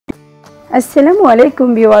আসসালামু আলাইকুম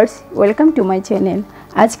viewers, welcome to my channel.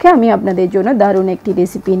 আজকে আমি আপনাদের জন্য দারুণ একটি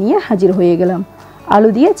রেসিপি নিয়ে হাজির হয়ে গেলাম। আলু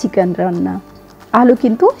দিয়ে চিকেন রান্না। আলু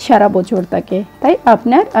কিন্তু সারা বছর থাকে, তাই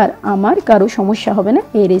আপনার আর আমার কারো সমস্যা হবে না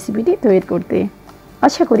এই রেসিপিটি তৈরি করতে।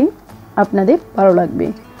 আশা করি আপনাদের ভালো লাগবে,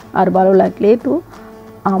 আর ভালো লাগলে তো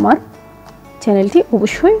আমার চ্যানেলটি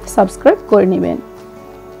অবশ্যই সাবস্ক্রাইব করে নেবেন।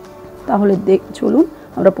 তাহলে চলুন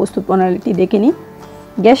আমরা প্রস্তুত প্রণালীটি দেখে নিই।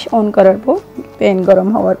 গ্যাস অন করার পর প্যান গরম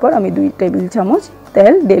হওয়ার পর আমি 2 টেবিল চামচ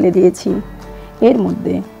তেল ঢেলে দিয়েছি। এর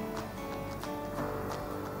মধ্যে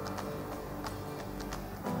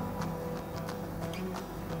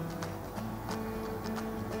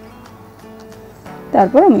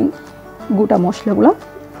তারপর আমি গোটা মশলাগুলো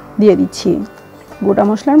দিয়ে দিচ্ছি। গোটা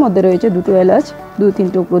মশলার মধ্যে রয়েছে 2টো এলাচ, 2-3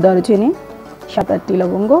 টুকরো দারুচিনি, 7-8টি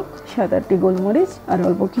লবঙ্গ, 7-8টি গোলমরিচ আর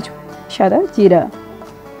অল্প কিছু সাদা জিরা।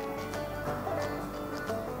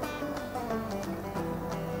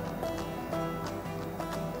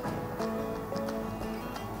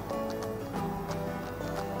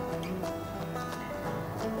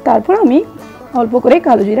 তারপর আমি অল্প করে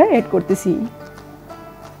কালো জিরা অ্যাড করতেছি।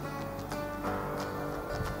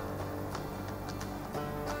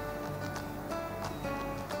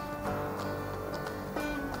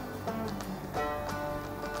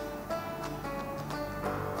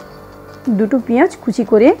 দুটো পেঁয়াজ কুচি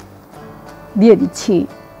করে দিয়ে দিচ্ছি।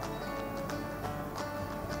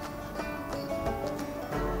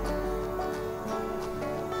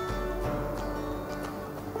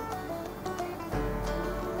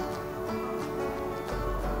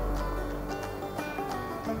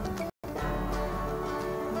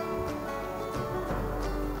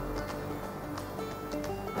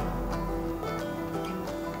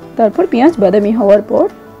 তারপর পেঁয়াজ বাদামি হওয়ার পর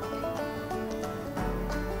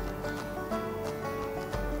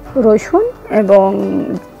রসুন এবং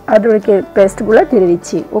আদরকের পেস্টগুলো ঢেলে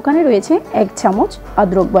দিচ্ছি। ওখানে রয়েছে 1 চামচ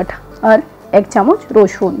আদরক বাটা আর 1 চামচ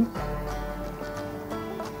রসুন।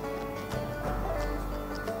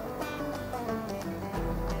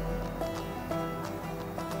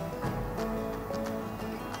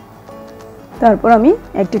 তারপর আমি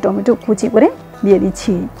একটি টমেটো কুচি করে দিয়ে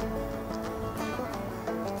দিচ্ছি।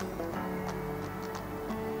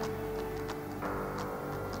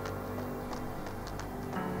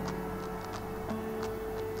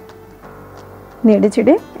 নেড়ে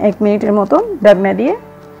চেড়ে 1 মিনিটের মতো ঢাকনা দিয়ে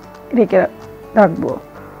রেখে রাখবো।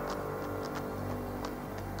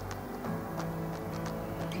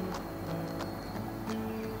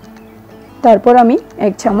 তারপর আমি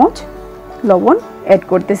 1 চামচ লবণ অ্যাড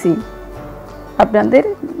করতেছি। আপনাদের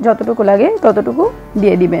যতটুকু লাগে ততটুকু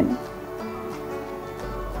দিয়ে দিবেন।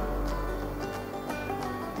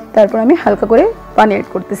 তারপর আমি হালকা করে পানি অ্যাড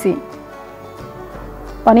করতেছি।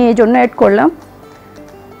 পানি এই জন্য অ্যাড করলাম,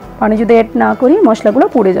 পানি যদি অ্যাড না করি মশলাগুলো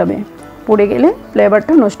পুড়ে যাবে, পুড়ে গেলে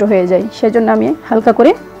ফ্লেভারটা নষ্ট হয়ে যায়। সেজন্য আমি হালকা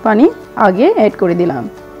করে পানি আগে অ্যাড করে দিলাম।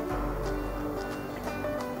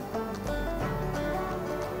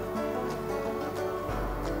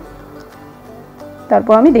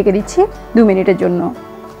 তারপর আমি ঢেকে দিচ্ছি 2 মিনিটের জন্য।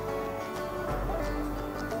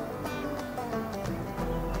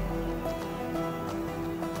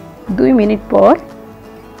 2 মিনিট পর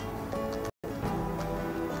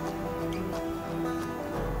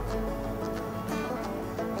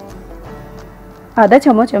আধা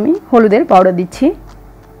চামচ আমি হলুদের পাউডার দিচ্ছি।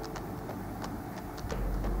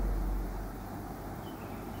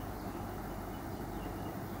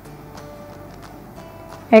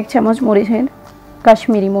 1 চামচ মরিচের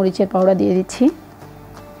কাশ্মীরি মরিচের পাউডার দিয়ে দিচ্ছি।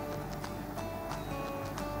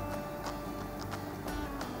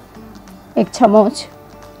 1 চামচ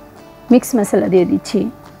মিক্স মশলা দিয়ে দিচ্ছি।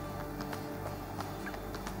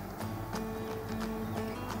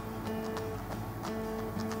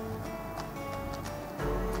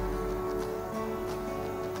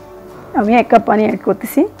 আমি 1 কাপ পানি অ্যাড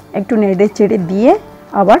করতেছি। একটু নেড়ে চেড়ে দিয়ে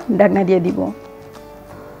আবার ঢাকনা দিয়ে দিব।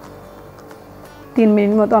 3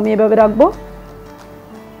 মিনিট মতো আমি এভাবে রাখবো।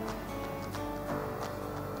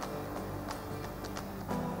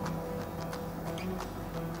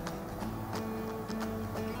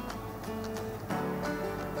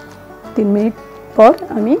 তিন মিনিট পর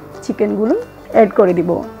আমি চিকেনগুলো অ্যাড করে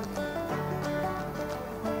দিব।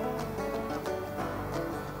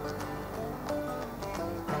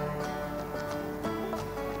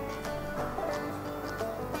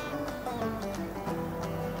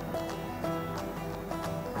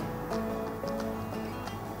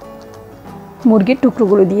 মুরগির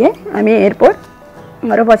টুকরোগুলো দিয়ে আমি এরপর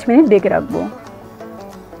আরও 5 মিনিট ঢেকে রাখবো।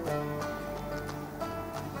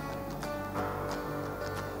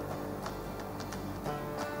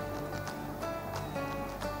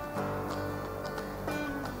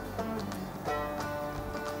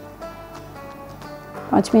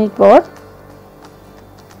 5 মিনিট পর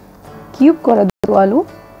কিউব করা দুটো আলু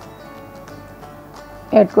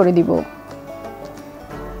অ্যাড করে দিব।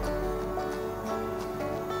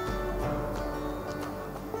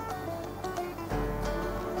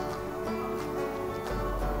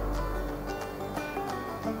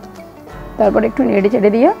 তারপর একটু নেড়ে চেড়ে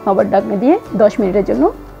দিয়ে আবার ঢাকনা দিয়ে 10 মিনিটের জন্য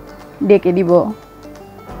ঢেকে দিব।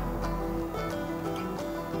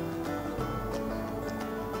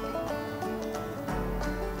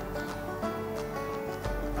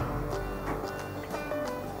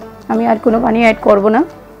 আমি আর কোনো পানি অ্যাড করব না,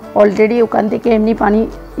 অলরেডি ওখান থেকে এমনি পানি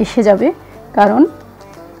এসে যাবে, কারণ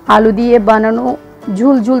আলু দিয়ে বানানো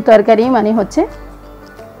ঝুল ঝুল তরকারি মানে হচ্ছে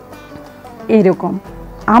এইরকম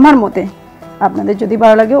আমার মতে। আপনাদের যদি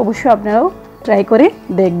ভালো লাগে অবশ্যই আপনারাও ট্রাই করে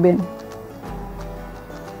দেখবেন।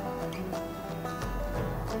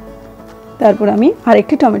 তারপর আমি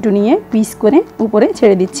আরেকটি টমেটো নিয়ে পিস করে উপরে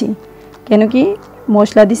ছেড়ে দিচ্ছি, কেন কি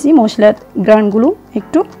মশলা দিছি, মশলার গ্রানগুলো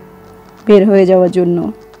একটু বের হয়ে যাওয়ার জন্য।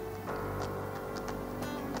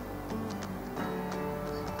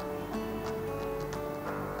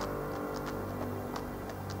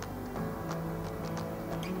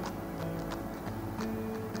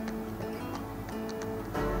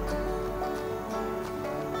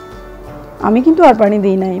 আমি কিন্তু আর পানি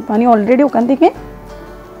দিই নাই, পানি অলরেডি ওখান থেকে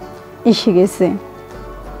এসে গেছে।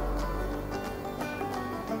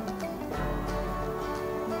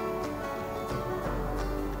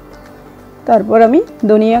 তারপর আমি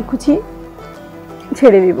ধনিয়া কুচি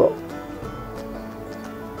ছেড়ে দিব।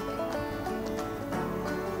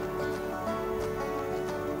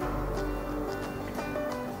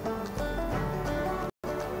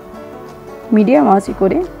 মিডিয়াম আঁচে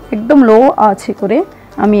করে, একদম লো আঁচে করে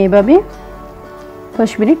আমি এভাবে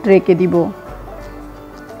 10 মিনিট রেখে দিব।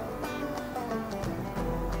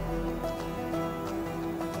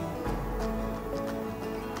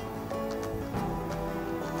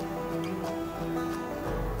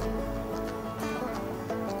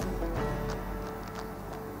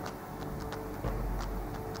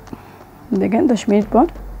 দেখেন 10 মিনিট পর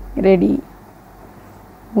রেডি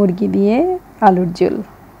মুরগি দিয়ে আলুর ঝোল।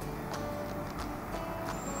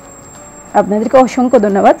 আপনাদেরকে অসংখ্য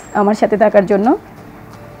ধন্যবাদ আমার সাথে থাকার জন্য।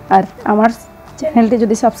 আর আমার চ্যানেলটি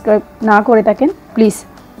যদি সাবস্ক্রাইব না করে থাকেন প্লিজ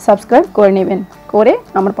সাবস্ক্রাইব করে নেবেন, করে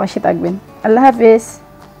আমার পাশে থাকবেন। আল্লাহ হাফেজ।